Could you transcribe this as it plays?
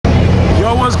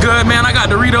Bro, what's good, man? I got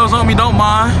Doritos on me, don't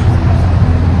mind.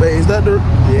 Wait, is that the...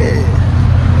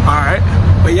 Yeah. All right.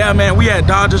 But yeah, man, we at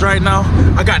Dodgers right now.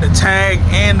 I got the tag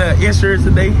and the insurance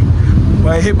today.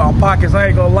 But it hit my pockets. I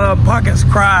ain't gonna lie, my pockets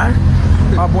cried.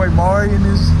 My boy Mari and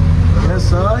his... Yes,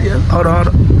 sir. Yeah. Hold on.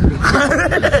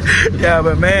 Yeah,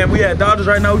 but man, we at Dodgers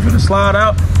right now. We finna slide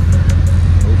out.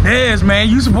 Dez, man,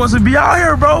 you supposed to be out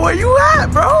here, bro. Where you at,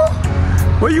 bro?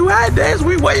 Where you at, Dez?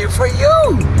 We waiting for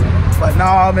you. But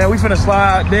nah, man, we finna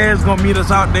slide. Dez gonna meet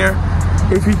us out there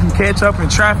if he can catch up in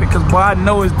traffic, cause boy, I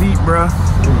know it's deep, bro.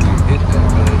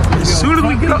 As soon as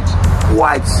we get up,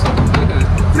 what?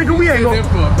 Nigga, we ain't gonna.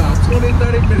 For about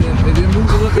 20-30 minutes, and then move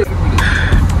a little bit.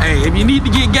 Hey, if you need to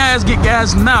get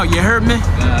gas now. You heard me?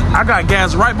 I got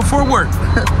gas right before work.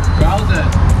 How's that?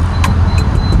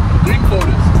 3/4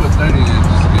 put 30 in.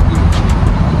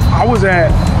 I was at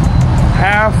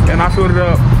half and I filled it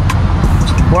up.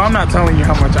 Well, I'm not telling you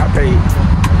how much I paid.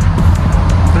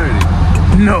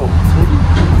 30. No.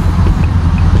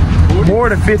 40? More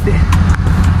than 50.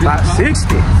 About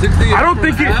 60. 60. I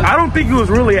don't think it was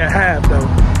really at half though.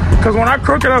 Cause when I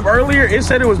crooked it up earlier, it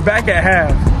said it was back at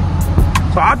half.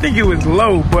 So I think it was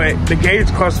low, but the gauge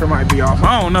cluster might be off.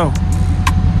 I don't know.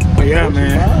 But yeah,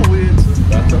 man.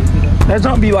 That's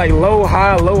gonna be like low,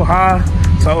 high.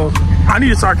 So I need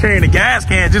to start carrying the gas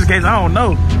can just in case, I don't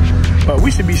know. But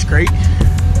we should be straight.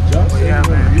 Yeah,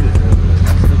 man.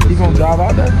 You gonna drive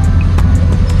out there? I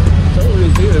told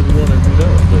him here if we want to do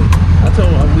that, but I told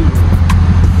him I'm leaving.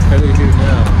 Heading here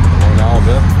now on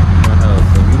Alabama, my house,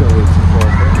 so we don't live too far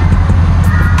from it.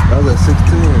 I was at 16.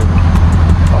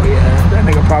 Oh yeah, that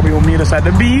nigga probably will meet us at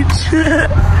the beach.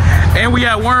 And we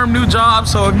at Worm new job,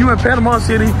 so if you in Panama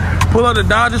City, pull up the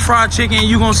Dodgers fried chicken,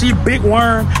 you gonna see Big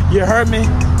Worm, you heard me?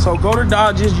 So go to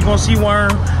Dodgers, you gonna see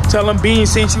Worm, tell him Bean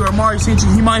sent you or Mari sent you,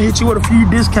 he might hit you with a few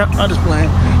discounts. I'm just playing.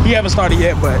 He haven't started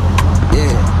yet, but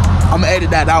yeah, I'm gonna edit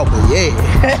that out, but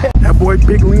yeah. That boy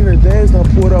Big Lena Dez done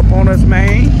pulled up on us,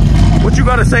 man. What you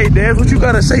gotta say, Dez? What you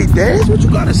gotta say, Dez? What you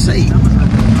gotta say?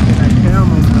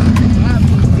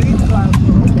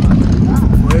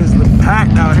 Where's the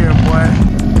packed out here, boy?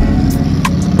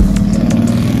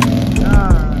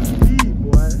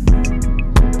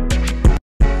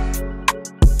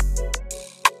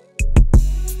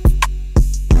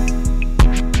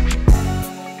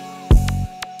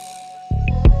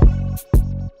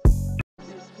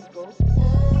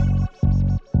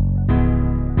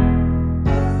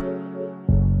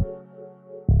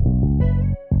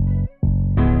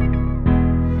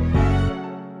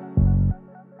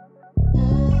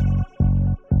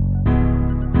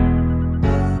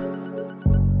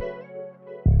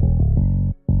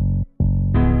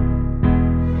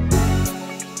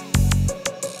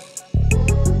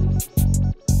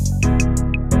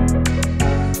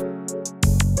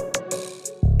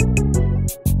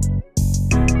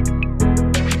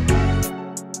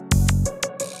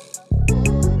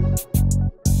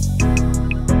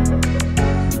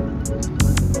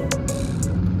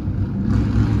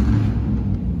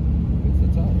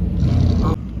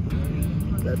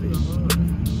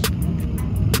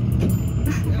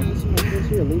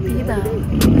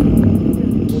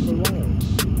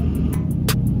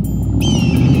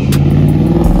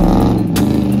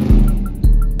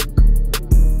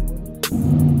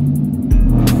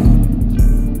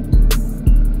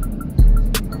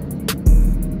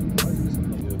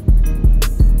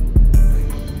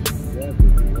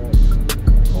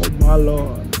 My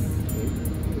Lord.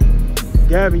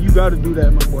 Gavin, you gotta do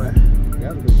that, my boy.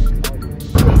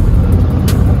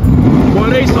 Boy,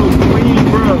 they so clean,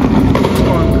 bro.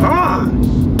 Oh, God.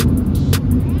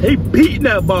 They beating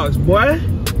that box, boy.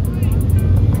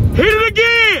 Hit it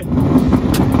again!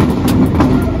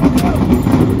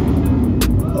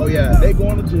 Oh, yeah, they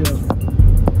going to jail.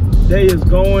 They is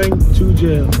going to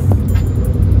jail.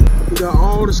 We got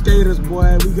all the skaters,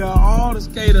 boy. We got all the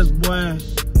skaters, boy.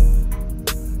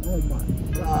 Oh my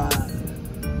God.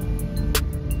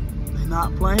 They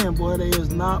not playing, boy. They is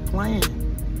not playing.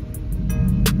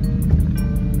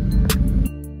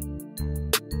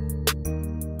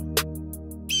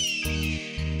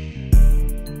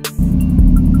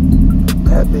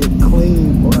 That big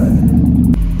clean, boy.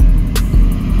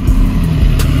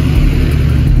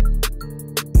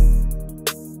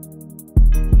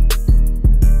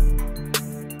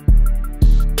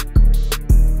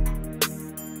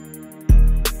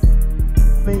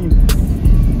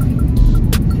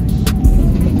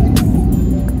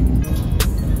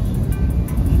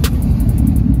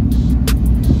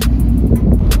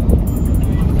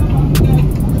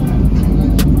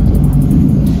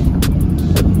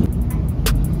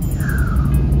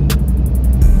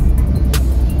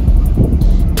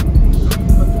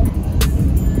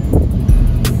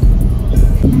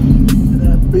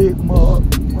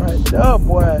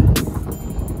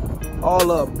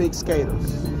 love big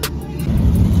skaters.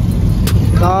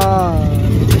 God.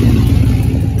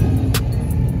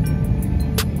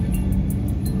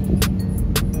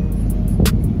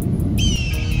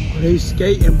 They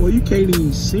skating, boy, you can't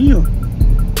even see them.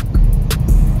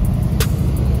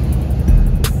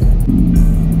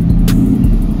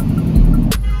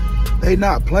 They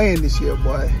not playing this year,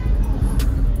 boy.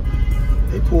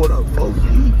 They pulled up 4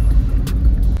 deep.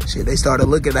 Shit, they started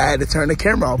looking, I had to turn the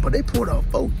camera off, but they pulled up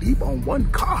 4 deep on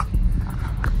one car.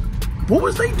 What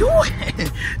was they doing?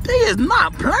 They is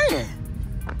not playing.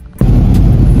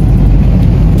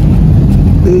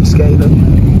 Big skater.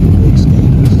 Big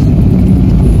skaters.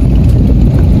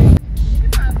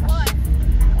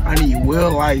 I need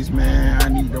wheel lights, man. I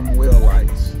need them wheel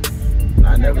lights.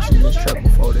 I never seen this truck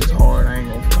before this hard. I ain't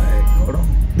gonna flag. Hold on.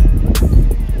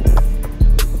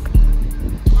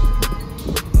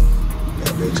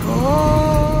 That bitch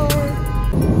hard.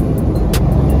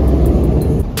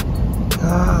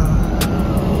 God.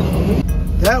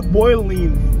 That boy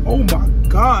leaning. Oh my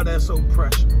God, that's so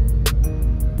pressure.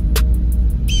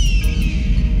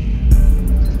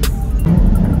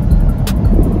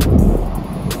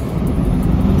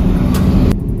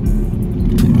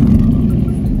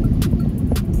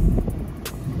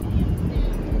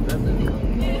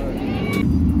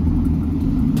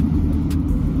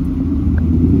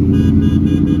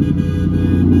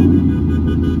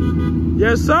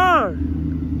 Yes, sir.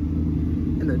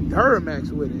 And the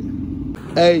Duramax with it.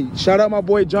 Hey, shout out my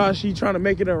boy Josh. He trying to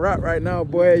make it in rap right now,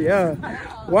 boy. Yeah.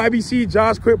 YBC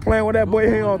Josh, quit playing with that boy.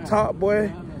 Hang on top,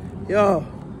 boy. Yeah.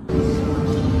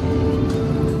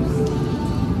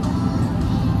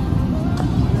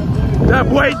 That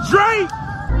boy Drake.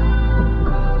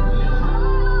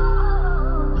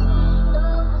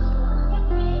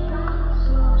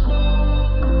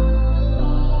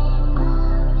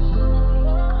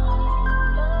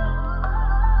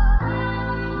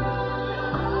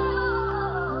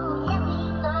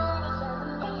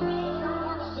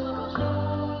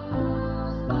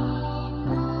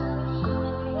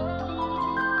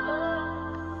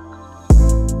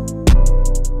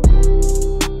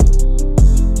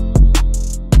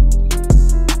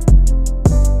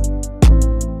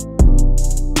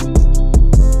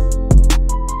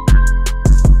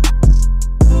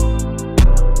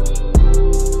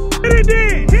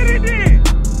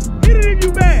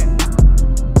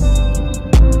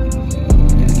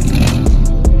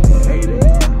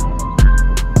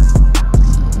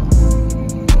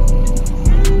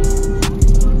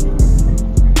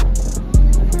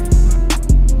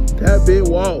 Big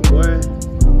walk, boy.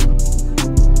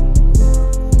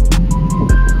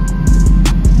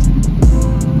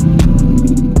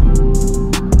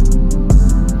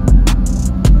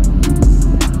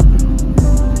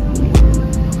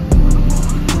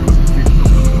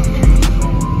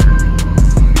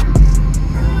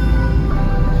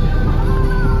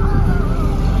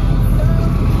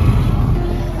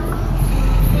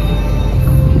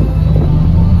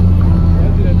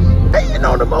 Hating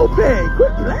on the moped,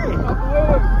 quick lane.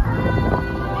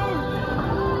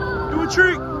 Do a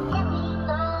trick.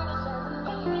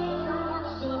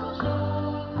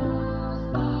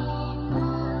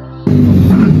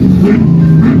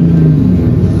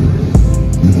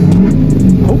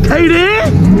 Okay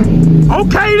then.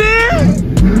 Okay then.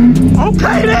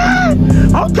 Okay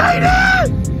then. Okay then.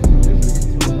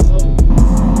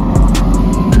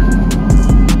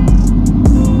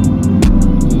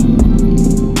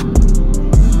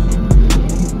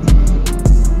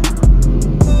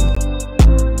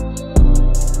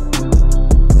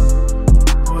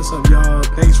 What's up, y'all?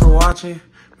 Thanks for watching.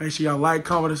 Make sure y'all like,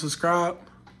 comment, and subscribe.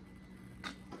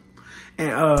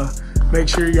 And make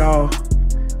sure y'all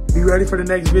be ready for the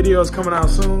next video. It's coming out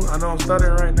soon. I know I'm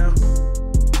stuttering right now.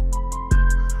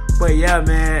 But yeah,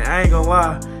 man, I ain't gonna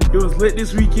lie. It was lit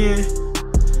this weekend.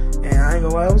 And I ain't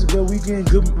gonna lie, it was a good weekend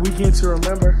to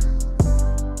remember.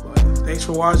 But thanks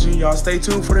for watching. Y'all stay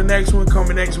tuned for the next one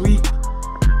coming next week.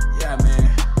 Yeah,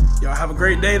 man. Y'all have a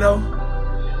great day, though.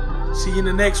 See you in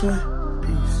the next one.